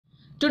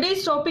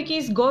Today's topic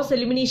is Gauss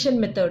elimination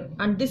method,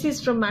 and this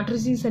is from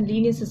matrices and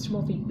linear system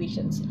of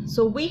equations.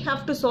 So we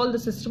have to solve the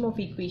system of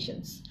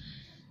equations.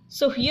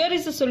 So here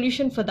is the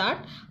solution for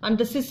that, and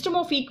the system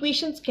of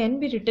equations can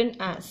be written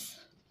as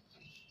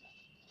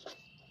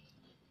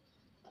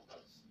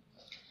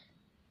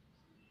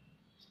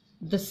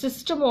the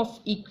system of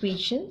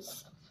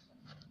equations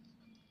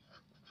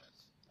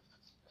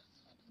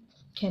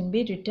can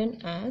be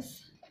written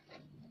as,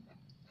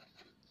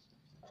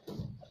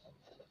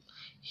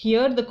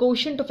 here the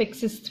quotient of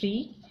x is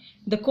 3,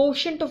 the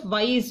quotient of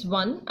y is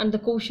 1, and the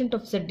quotient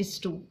of z is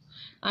 2.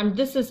 And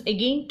this is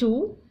again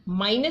 2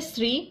 minus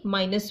 3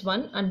 minus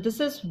 1, and this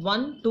is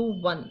 1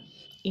 2 1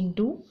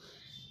 into,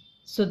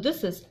 so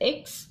this is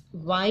x,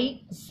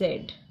 y,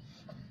 z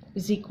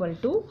is equal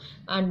to,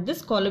 and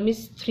this column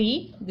is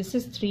 3, this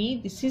is 3,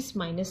 this is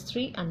minus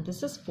 3, and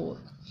this is 4.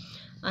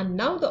 And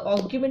now the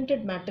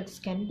augmented matrix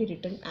can be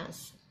written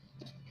as,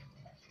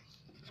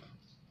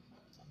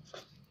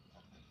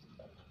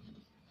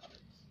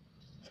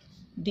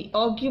 the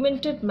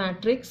augmented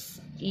matrix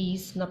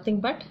is nothing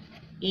but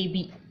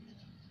AB.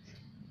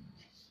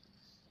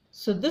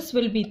 So this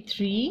will be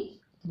 3,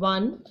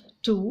 1,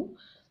 2.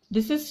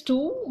 This is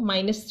 2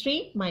 minus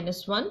 3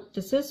 minus 1.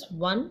 This is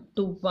 1,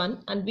 2,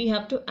 1. And we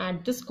have to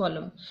add this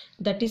column.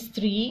 That is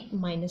 3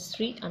 minus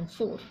 3 and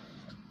 4.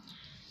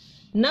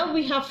 Now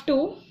we have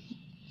to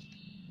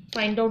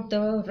find out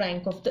the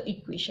rank of the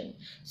equation.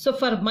 So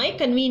for my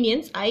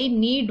convenience, I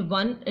need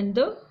 1 in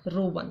the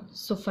row 1.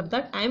 So for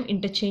that I am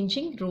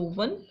interchanging row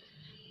 1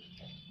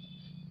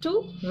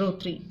 to row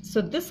 3.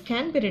 So this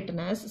can be written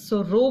as,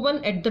 so row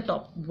 1 at the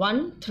top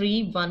 1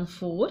 3 1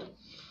 4,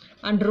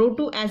 and row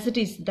 2 as it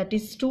is, that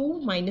is 2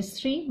 minus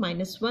 3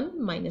 minus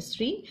 1 minus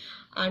 3,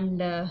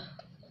 and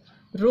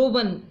row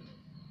 1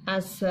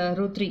 as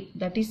row 3,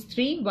 that is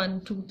 3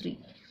 1 2 3.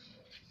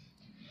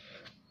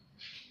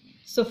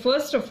 So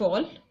first of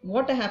all,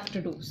 what I have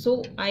to do,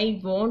 so I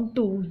want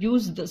to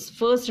use this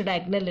first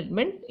diagonal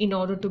element in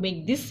order to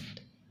make this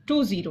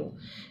 2 0.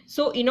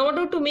 So in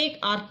order to make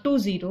R2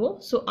 0,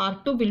 so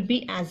R2 will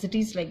be as it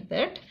is like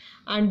that,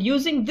 and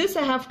using this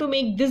I have to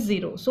make this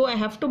 0. So I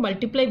have to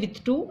multiply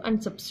with 2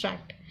 and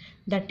subtract,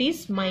 that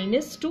is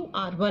minus 2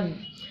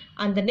 R1.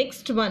 And the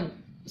next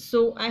one,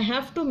 so I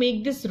have to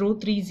make this row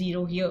 3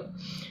 0 here.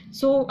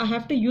 So I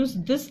have to use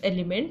this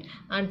element,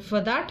 and for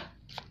that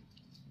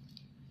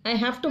I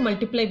have to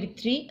multiply with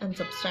 3 and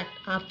subtract.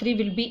 R3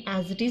 will be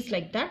as it is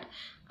like that,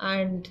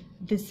 and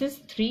this is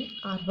 3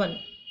 R1.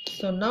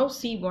 So now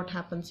see what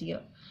happens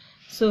here.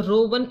 So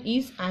row 1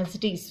 is as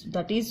it is,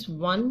 that is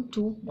 1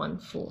 2 1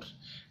 4,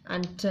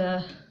 and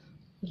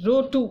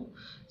row 2,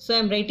 so I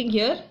am writing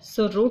here,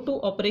 so row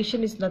 2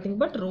 operation is nothing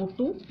but row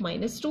 2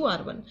 minus 2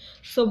 R1.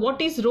 So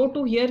what is row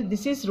 2 here?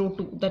 This is row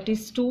 2, that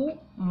is 2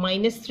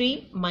 minus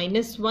 3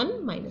 minus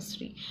 1 minus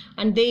 3,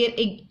 and there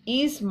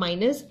is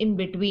minus in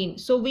between.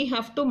 So we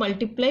have to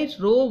multiply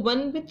row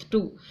 1 with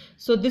 2.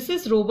 So this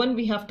is row 1,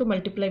 we have to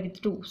multiply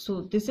with 2.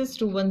 So this is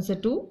 2 1s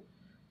are 2,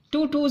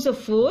 2 2s are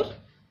 4,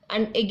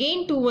 and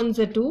again 2 1s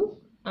are 2,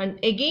 and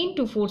again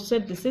 2 4s are,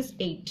 this is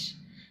 8.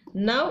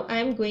 Now I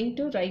am going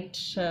to write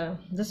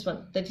this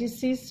one, that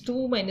is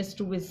 2 minus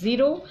 2 is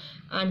 0,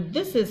 and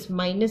this is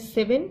minus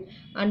 7,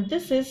 and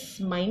this is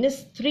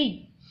minus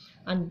 3,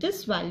 and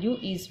this value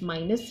is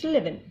minus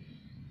 11.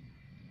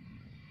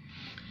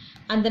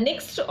 And the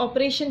next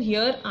operation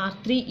here,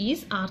 R3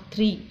 is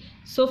R3.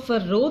 So for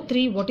row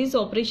 3, what is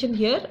the operation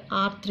here?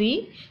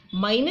 R3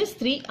 minus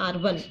 3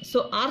 R1.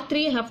 So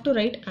R3 I have to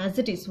write as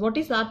it is. What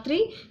is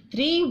R3?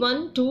 3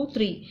 1 2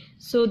 3.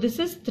 So this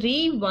is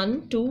 3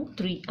 1 2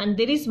 3, and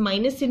there is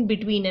minus in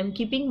between. I am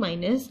keeping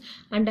minus,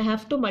 and I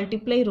have to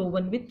multiply row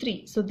 1 with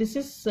 3. So this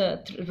is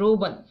row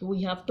 1.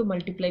 We have to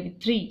multiply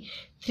with 3.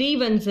 3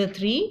 1s are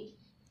 3,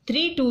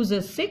 3 2s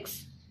are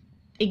 6,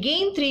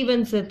 again 3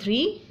 1s are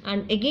 3,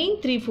 and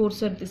again 3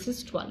 4s are, this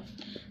is 12.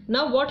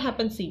 Now what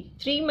happens? See,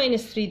 3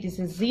 minus 3, this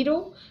is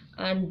 0,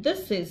 and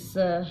this is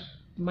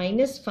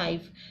minus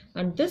 5,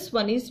 and this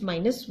one is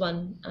minus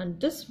 1, and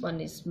this one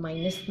is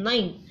minus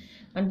 9,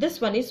 and this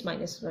one is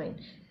minus 9.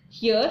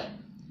 Here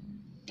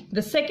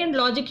the second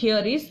logic here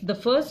is the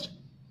first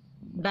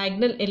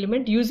diagonal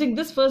element. Using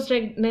this first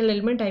diagonal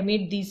element I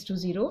made these two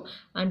 0,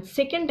 and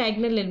second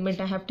diagonal element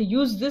I have to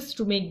use this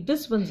to make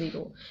this one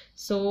 0.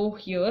 So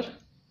here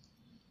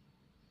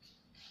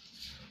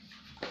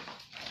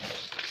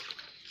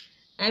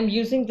I am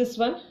using this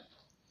one.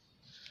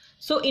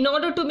 So in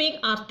order to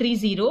make R3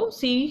 0,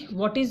 see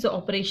what is the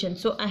operation.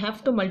 So I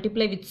have to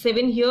multiply with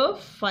 7 here,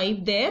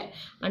 5 there,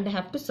 and I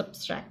have to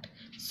subtract.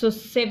 So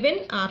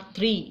 7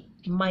 R3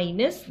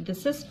 minus,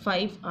 this is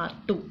 5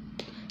 R2.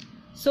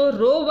 So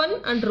row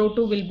 1 and row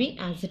 2 will be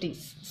as it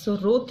is. So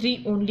row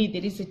 3 only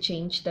there is a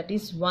change, that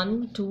is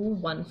 1 2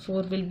 1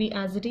 4 will be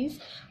as it is,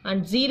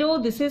 and 0,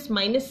 this is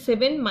minus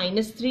 7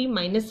 minus 3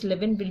 minus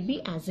 11 will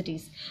be as it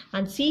is.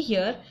 And see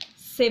here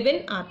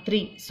 7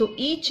 R3. So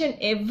each and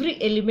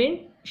every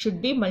element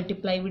should be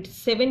multiplied with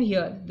 7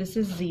 here. This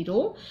is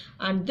 0,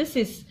 and this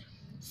is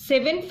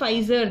 7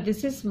 5s are,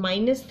 this is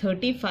minus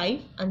 35,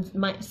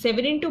 and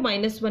 7 into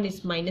minus 1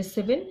 is minus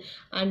 7,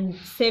 and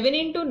 7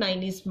 into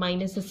 9 is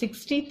minus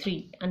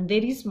 63, and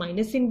there is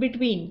minus in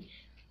between.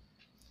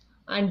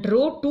 And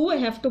row 2 I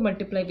have to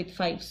multiply with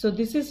 5. So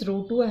this is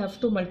row 2 I have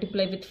to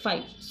multiply with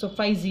 5. So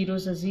 5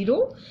 zeros are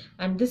 0,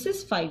 and this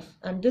is 5,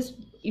 and this,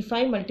 if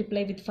I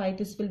multiply with 5,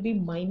 this will be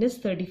minus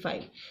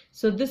 35.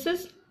 So this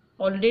is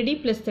already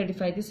plus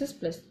 35, this is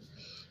plus.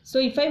 So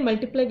if I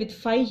multiply with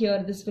 5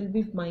 here, this will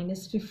be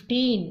minus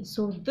 15.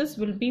 So this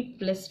will be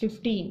plus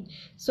 15.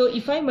 So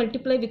if I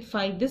multiply with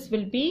 5, this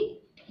will be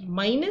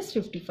minus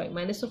 55.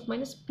 Minus of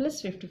minus,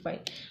 plus 55.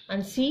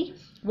 And see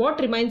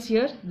what remains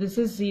here. This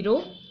is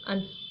 0,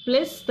 and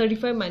plus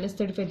 35 minus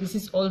 35, this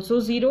is also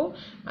 0,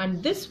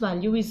 and this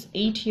value is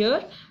 8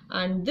 here,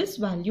 and this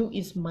value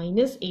is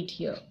minus 8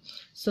 here.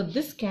 So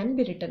this can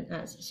be written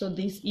as, so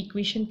this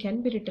equation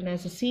can be written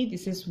as, see,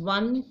 this is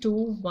 1 2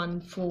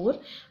 1 4,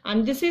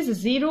 and this is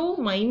 0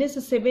 minus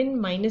 7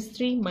 minus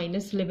 3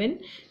 minus 11,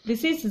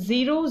 this is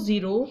 0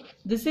 0,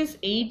 this is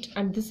 8,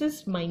 and this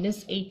is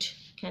minus 8,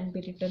 can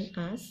be written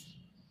as,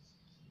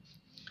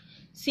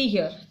 see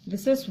here,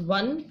 this is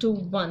 1 2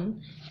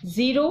 1,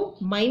 0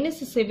 minus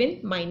 7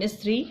 minus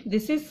 3,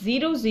 this is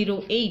 0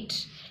 0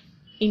 8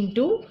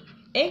 into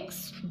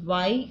x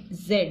y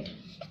z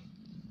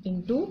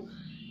into,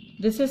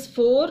 this is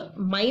 4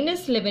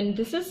 minus 11,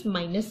 this is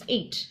minus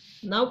 8.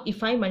 Now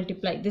if I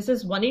multiply, this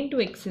is 1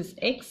 into x is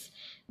x,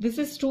 this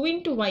is 2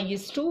 into y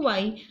is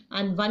 2y,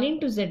 and 1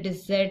 into z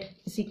is z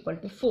is equal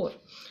to 4.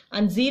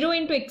 And 0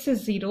 into x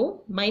is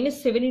 0,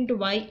 minus 7 into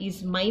y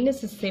is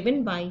minus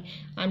 7y,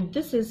 and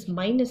this is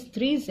minus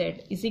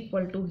 3z is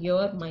equal to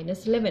here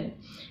minus 11.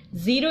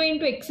 0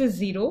 into x is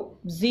 0,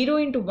 0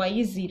 into y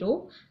is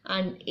 0,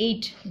 and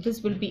 8,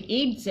 this will be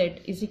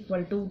 8z is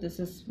equal to, this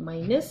is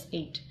minus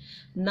 8.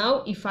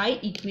 Now if I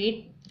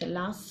equate the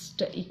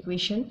last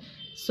equation,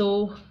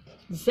 so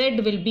z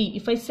will be,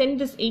 if I send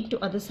this 8 to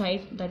other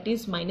side, that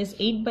is minus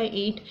 8 by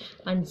 8,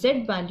 and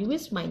z value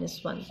is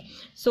minus 1.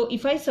 So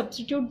if I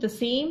substitute the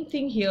same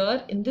thing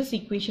here in this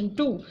equation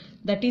 2,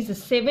 that is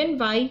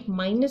 7y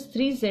minus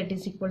 3z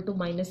is equal to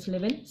minus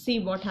 11. See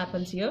what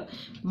happens here.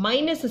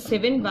 Minus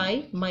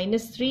 7y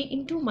minus 3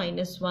 into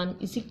minus 1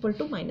 is equal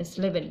to minus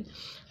 11.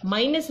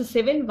 Minus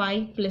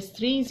 7y plus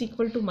 3 is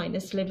equal to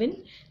minus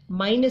 11.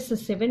 Minus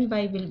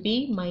 7y will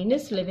be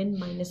minus 11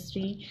 minus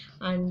 3,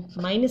 and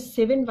minus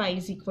 7y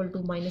is equal to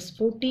minus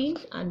 14,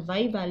 and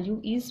y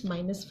value is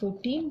minus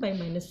 14 by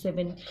minus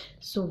 7.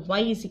 So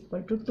y is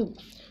equal to 2.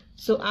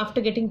 So after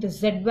getting the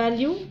z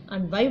value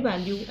and y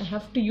value, I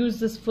have to use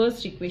this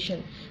first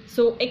equation.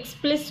 So x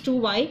plus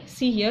 2y,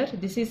 see here,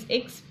 this is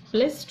x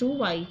plus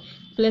 2y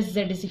plus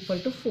z is equal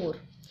to 4.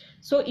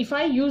 So if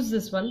I use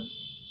this one,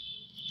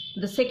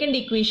 the second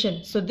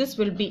equation, so this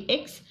will be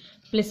x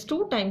plus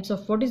 2 times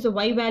of, what is the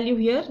y value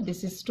here?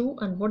 This is 2,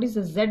 and what is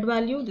the z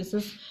value? This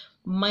is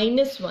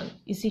minus 1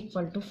 is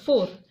equal to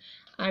 4,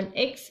 and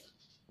x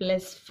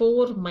plus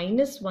 4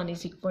 minus 1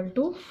 is equal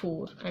to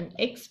 4, and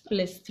x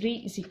plus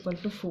 3 is equal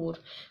to 4,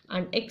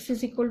 and x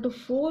is equal to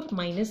 4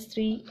 minus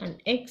 3,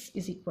 and x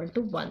is equal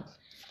to 1.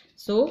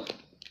 So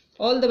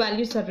all the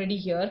values are ready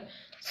here.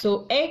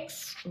 So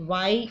x,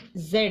 y,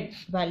 z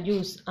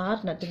values are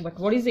nothing but,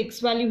 what is the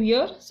x value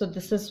here? So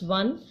this is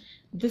 1,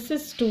 this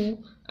is 2,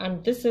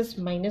 and this is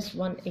minus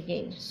 1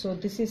 again. So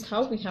this is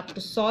how we have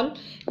to solve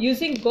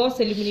using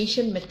Gauss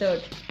elimination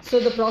method. So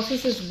the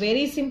process is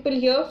very simple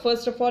here.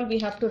 First of all, we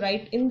have to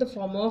write in the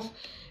form of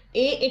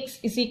Ax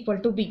is equal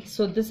to B.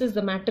 So this is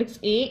the matrix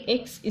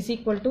Ax is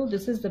equal to,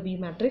 this is the B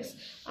matrix,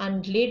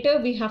 and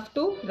later we have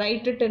to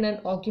write it in an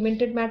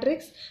augmented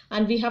matrix,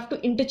 and we have to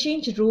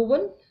interchange row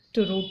 1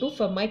 to row 2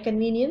 for my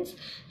convenience.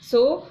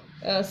 So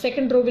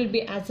second row will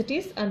be as it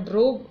is, and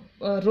row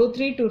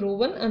 3 to row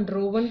 1, and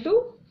row 1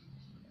 to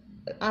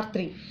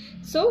R3.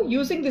 So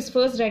using this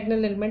first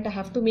diagonal element, I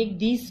have to make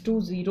these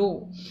two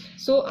 0.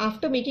 So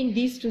after making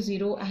these two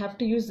 0, I have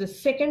to use the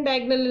second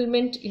diagonal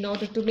element in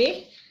order to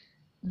make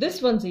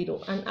this one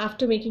 0, and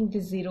after making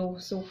this 0,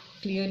 so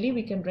clearly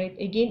we can write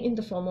again in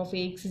the form of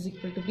Ax is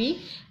equal to B,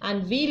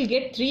 and we'll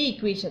get 3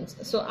 equations.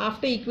 So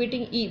after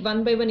equating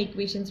one by one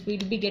equations,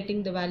 we'll be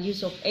getting the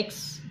values of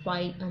x,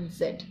 y, and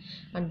z,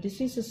 and this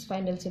is his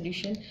final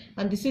solution,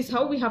 and this is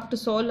how we have to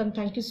solve. And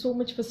thank you so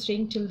much for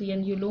staying till the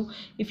end.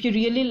 If you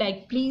really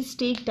like, please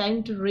take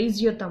time to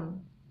raise your thumb,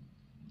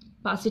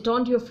 pass it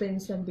on to your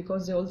friends, and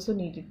because they also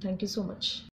need it. Thank you so much.